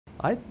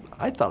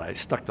I thought I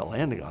stuck the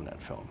landing on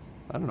that film.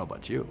 I don't know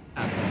about you.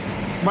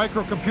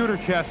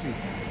 Microcomputer chassis,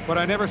 but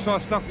I never saw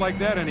stuff like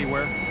that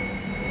anywhere.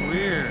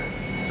 Weird.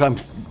 I'm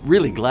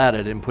really glad I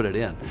didn't put it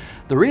in.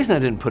 The reason I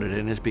didn't put it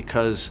in is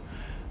because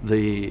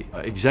the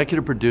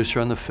executive producer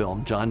on the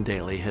film, John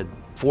Daly, had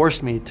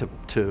forced me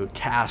to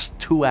cast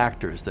 2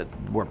 actors that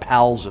were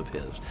pals of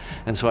his.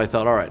 And so I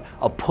thought, all right,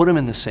 I'll put them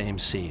in the same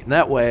scene.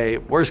 That way,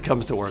 worst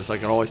comes to worst, I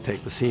can always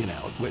take the scene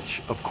out,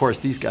 which, of course,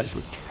 these guys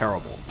were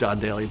terrible. John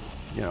Daly,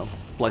 you know,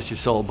 bless your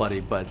soul, buddy,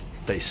 but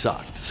they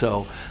sucked.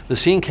 So the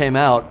scene came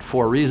out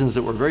for reasons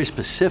that were very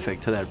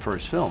specific to that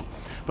first film.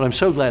 But I'm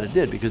so glad it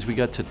did, because we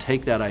got to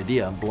take that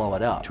idea and blow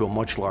it up to a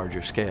much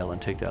larger scale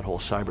and take that whole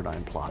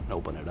Cyberdyne plot and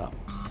open it up.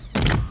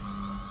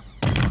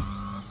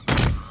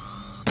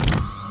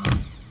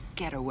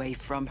 Get away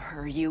from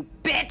her, you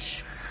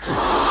bitch!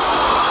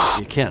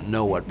 You can't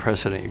know what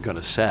precedent you're going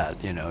to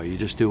set, you know, you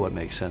just do what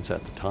makes sense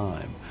at the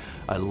time.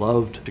 I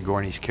loved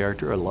Sigourney's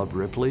character, I loved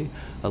Ripley,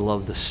 I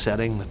loved the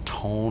setting, the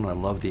tone, I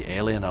loved the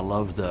alien, I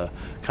loved the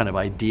kind of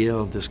idea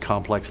of this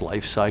complex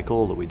life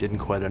cycle that we didn't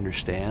quite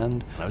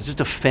understand. I was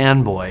just a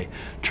fanboy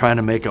trying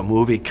to make a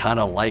movie kind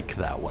of like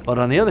that one. But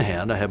on the other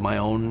hand, I had my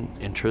own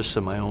interests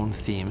and my own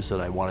themes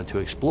that I wanted to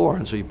explore,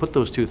 and so you put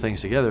those two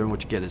things together and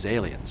what you get is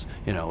Aliens.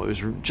 You know, it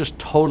was just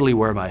totally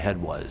where my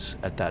head was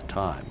at that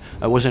time.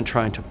 I wasn't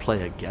trying to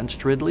play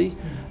against Ridley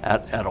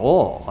at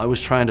all. I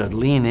was trying to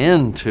lean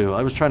into,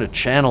 I was trying to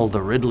channel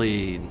the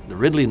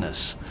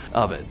Ridleyness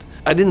of it.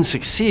 I didn't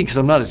succeed because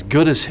I'm not as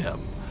good as him.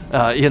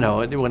 You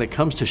know, when it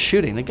comes to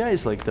shooting, the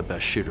guy's like the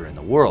best shooter in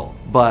the world.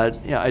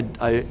 But yeah,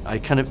 I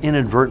kind of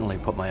inadvertently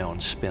put my own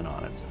spin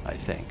on it, I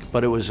think.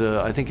 But it was,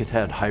 I think it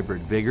had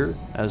hybrid vigor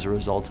as a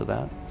result of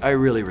that. I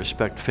really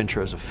respect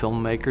Fincher as a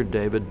filmmaker.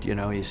 David, you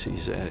know, he's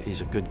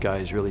a good guy,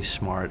 he's really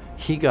smart.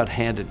 He got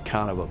handed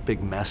kind of a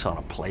big mess on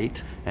a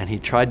plate, and he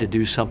tried to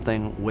do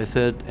something with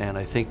it, and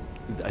I think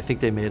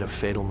they made a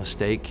fatal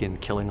mistake in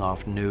killing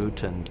off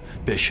Newt and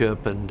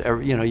Bishop, and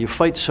you know, you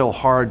fight so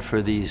hard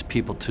for these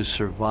people to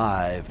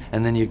survive,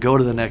 and then you go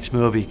to the next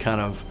movie kind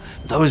of,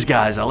 those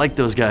guys, I like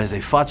those guys,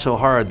 they fought so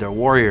hard, they're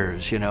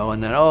warriors, you know,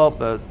 and then, oh,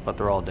 but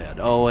they're all dead.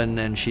 Oh, and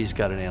then she's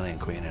got an alien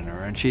queen in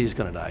her, and she's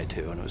gonna die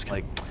too, and it was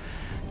like,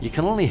 you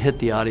can only hit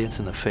the audience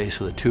in the face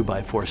with a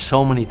 2x4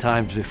 so many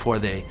times before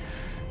they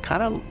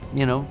kind of,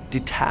 you know,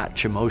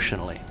 detach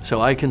emotionally.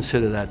 So I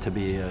consider that to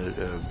be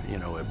you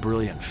know, a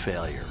brilliant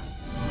failure.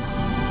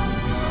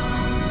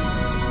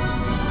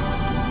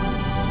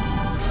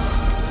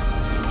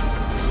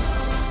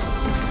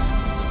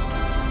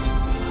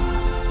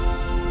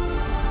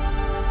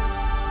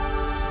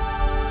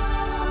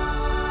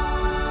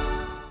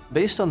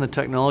 Based on the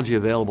technology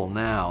available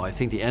now, I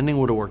think the ending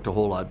would have worked a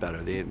whole lot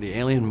better. The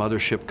alien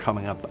mothership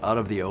coming up out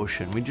of the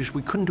ocean, we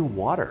couldn't do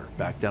water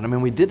back then. I mean,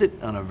 we did it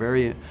on a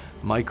very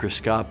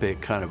microscopic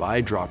kind of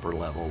eyedropper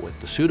level with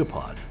the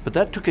pseudopod, but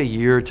that took a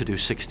year to do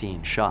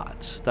 16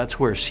 shots. That's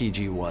where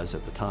CG was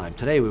at the time.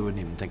 Today, we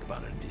wouldn't even think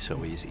about it, it'd be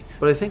so easy.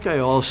 But I think I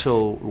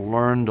also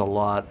learned a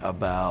lot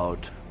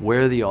about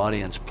where the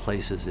audience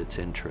places its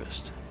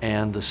interest.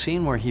 And the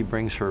scene where he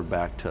brings her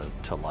back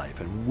to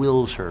life and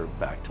wills her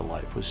back to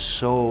life was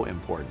so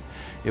important.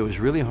 It was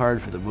really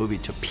hard for the movie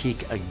to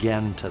peak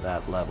again to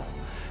that level.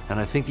 And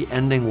I think the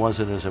ending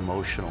wasn't as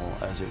emotional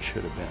as it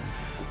should have been.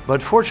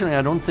 But fortunately,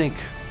 I don't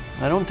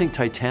think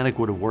Titanic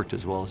would have worked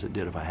as well as it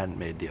did if I hadn't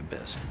made The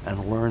Abyss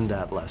and learned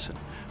that lesson,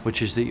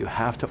 which is that you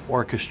have to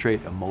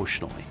orchestrate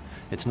emotionally.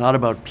 It's not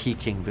about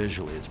peaking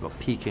visually, it's about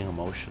peaking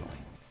emotionally.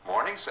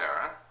 Morning,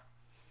 Sarah.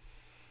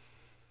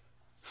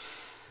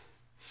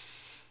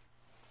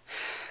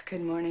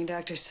 Good morning,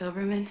 Dr.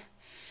 Silberman.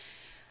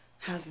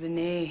 How's the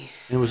knee?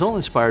 It was all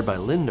inspired by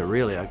Linda,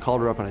 really. I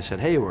called her up and I said,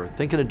 hey, we're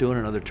thinking of doing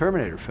another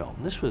Terminator film.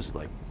 And this was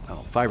like, I don't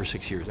know, 5 or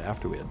 6 years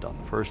after we had done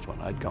the first one.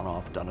 I'd gone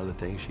off, done other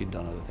things, she'd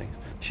done other things.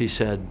 She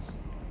said,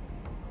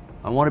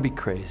 I want to be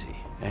crazy.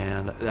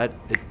 And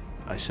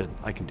I said,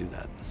 I can do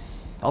that.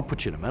 I'll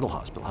put you in a mental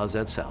hospital, how's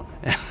that sound?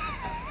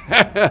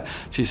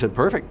 She said,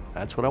 perfect,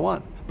 that's what I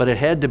want. But it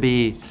had to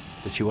be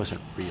that she wasn't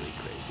really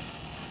crazy,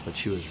 but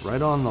she was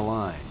right on the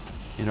line.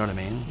 You know what I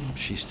mean?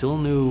 She still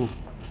knew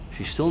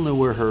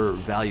where her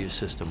value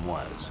system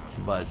was,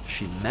 but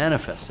she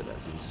manifested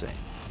as insane.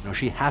 You know,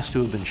 she has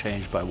to have been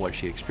changed by what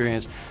she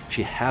experienced.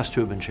 She has to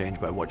have been changed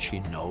by what she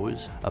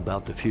knows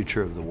about the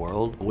future of the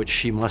world, which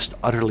she must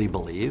utterly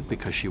believe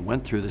because she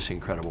went through this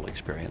incredible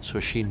experience. So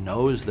she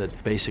knows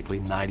that basically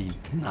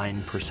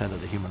 99%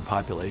 of the human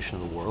population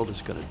of the world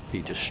is going to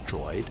be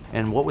destroyed.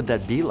 And what would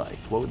that be like?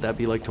 What would that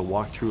be like to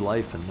walk through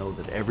life and know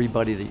that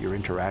everybody that you're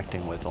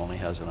interacting with only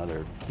has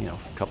another, you know,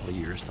 couple of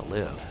years to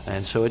live?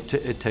 And so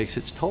it takes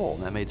its toll,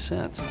 and that made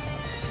sense.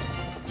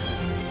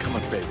 Come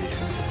on, baby.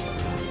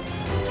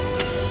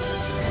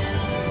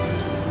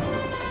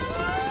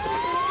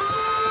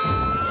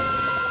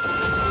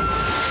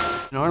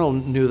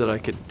 Arnold knew that I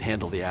could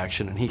handle the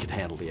action and he could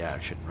handle the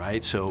action,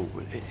 right? So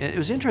it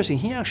was interesting.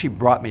 He actually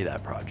brought me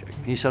that project.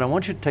 He said, I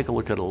want you to take a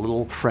look at a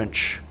little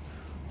French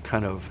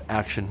kind of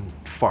action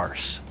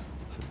farce.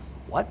 I said,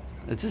 what?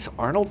 is this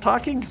Arnold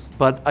talking?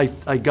 But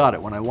I got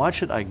it. When I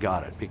watched it, I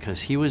got it,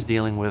 because he was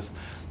dealing with,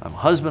 I'm a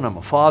husband, I'm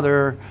a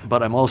father,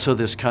 but I'm also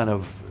this kind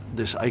of,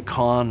 this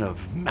icon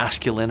of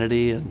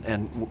masculinity,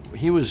 and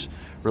he was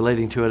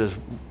relating to it as,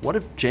 what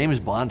if James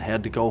Bond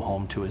had to go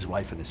home to his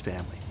wife and his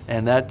family?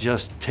 And that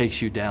just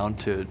takes you down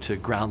to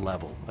ground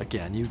level.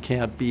 Again, you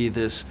can't be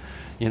this,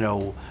 you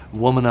know,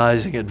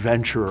 womanizing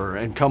adventurer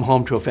and come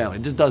home to a family.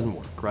 It just doesn't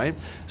work, right?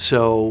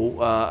 So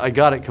I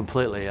got it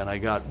completely, and I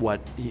got what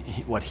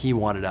he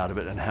wanted out of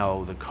it and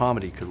how the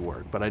comedy could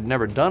work. But I'd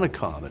never done a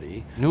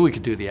comedy, knew we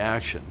could do the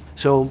action.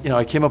 So, you know,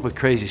 I came up with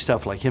crazy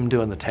stuff like him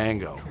doing the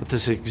tango with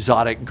this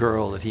exotic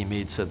girl that he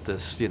meets at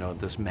this, you know,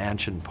 this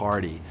mansion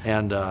party.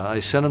 And I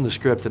sent him the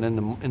script, and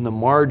in the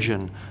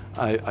margin,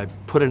 I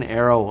put an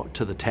arrow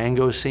to the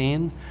tango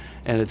scene,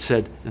 and it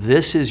said,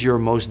 "This is your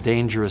most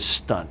dangerous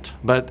stunt."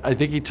 But I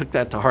think he took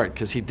that to heart,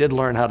 because he did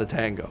learn how to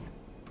tango.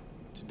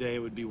 Today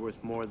would be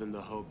worth more than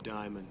the Hope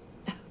Diamond.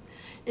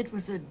 It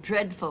was a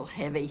dreadful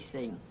heavy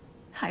thing.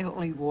 I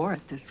only wore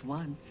it this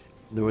once.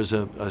 There was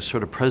a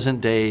sort of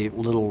present-day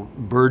little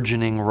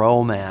burgeoning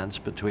romance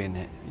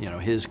between, you know,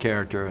 his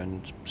character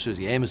and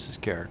Susie Amos's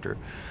character.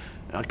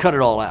 I cut it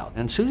all out.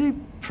 And Susie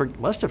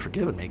must have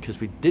forgiven me, because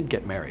we did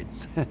get married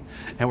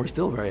and we're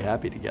still very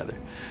happy together.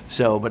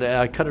 So, but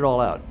I cut it all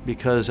out,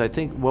 because I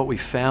think what we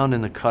found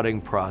in the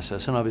cutting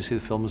process, and obviously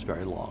the film is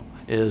very long,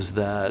 is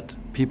that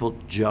people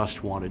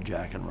just wanted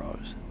Jack and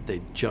Rose. They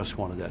just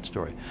wanted that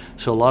story.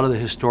 So a lot of the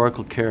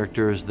historical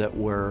characters that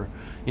were,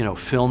 you know,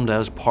 filmed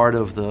as part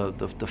of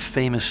the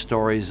famous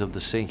stories of the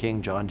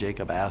sinking, John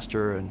Jacob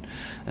Astor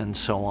and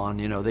so on,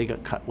 you know, they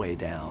got cut way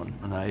down.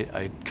 And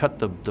I cut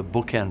the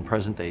bookend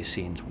present day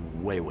scenes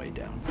way, way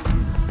down.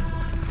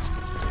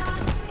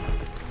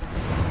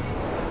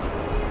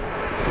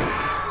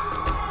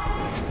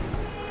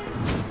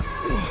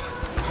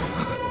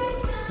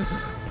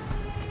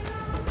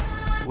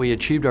 We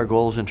achieved our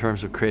goals in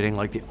terms of creating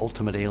like the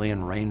ultimate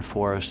alien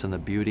rainforest and the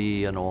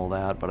beauty and all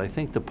that, but I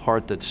think the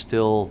part that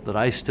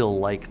I still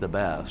like the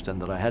best, and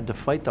that I had to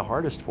fight the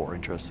hardest for,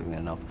 interestingly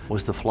enough,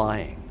 was the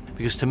flying.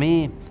 Because to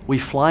me, we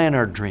fly in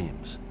our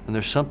dreams, and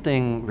there's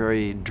something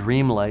very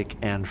dreamlike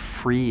and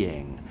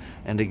freeing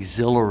and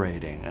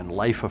exhilarating and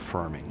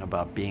life-affirming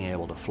about being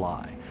able to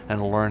fly and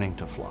learning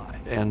to fly.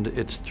 And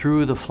it's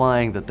through the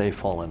flying that they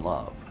fall in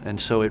love. And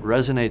so it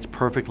resonates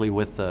perfectly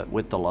with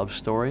the love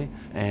story,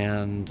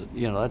 and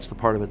you know, that's the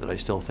part of it that I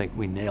still think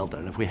we nailed it.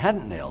 And if we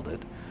hadn't nailed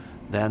it,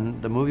 then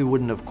the movie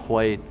wouldn't have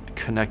quite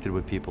connected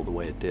with people the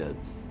way it did,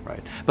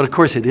 right? But of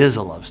course it is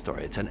a love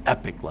story. It's an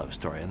epic love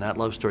story, and that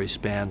love story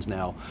spans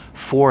now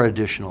 4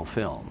 additional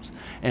films.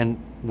 And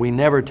we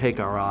never take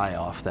our eye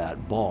off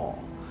that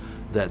ball,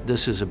 that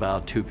this is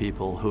about 2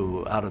 people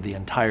who, out of the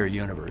entire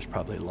universe,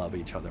 probably love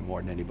each other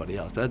more than anybody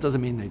else. But that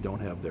doesn't mean they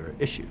don't have their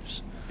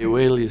issues. You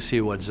wait till you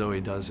see what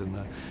Zoe does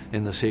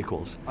in the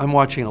sequels. I'm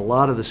watching a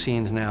lot of the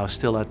scenes now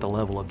still at the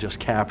level of just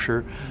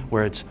capture,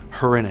 where it's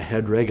her in a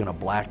head rig and a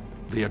black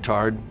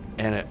leotard,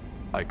 and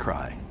I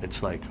cry.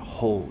 It's like,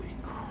 holy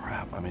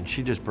crap. I mean,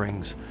 she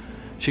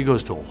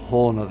goes to a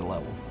whole nother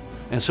level.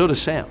 And so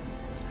does Sam.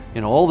 You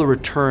know, all the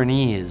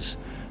returnees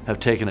have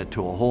taken it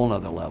to a whole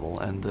nother level,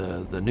 and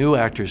the new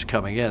actors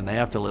coming in, they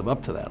have to live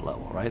up to that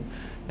level, right?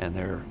 And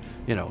they're,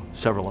 you know,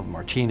 several of them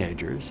are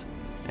teenagers,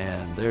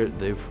 and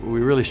we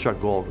really struck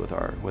gold with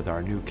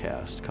our new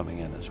cast coming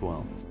in as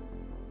well.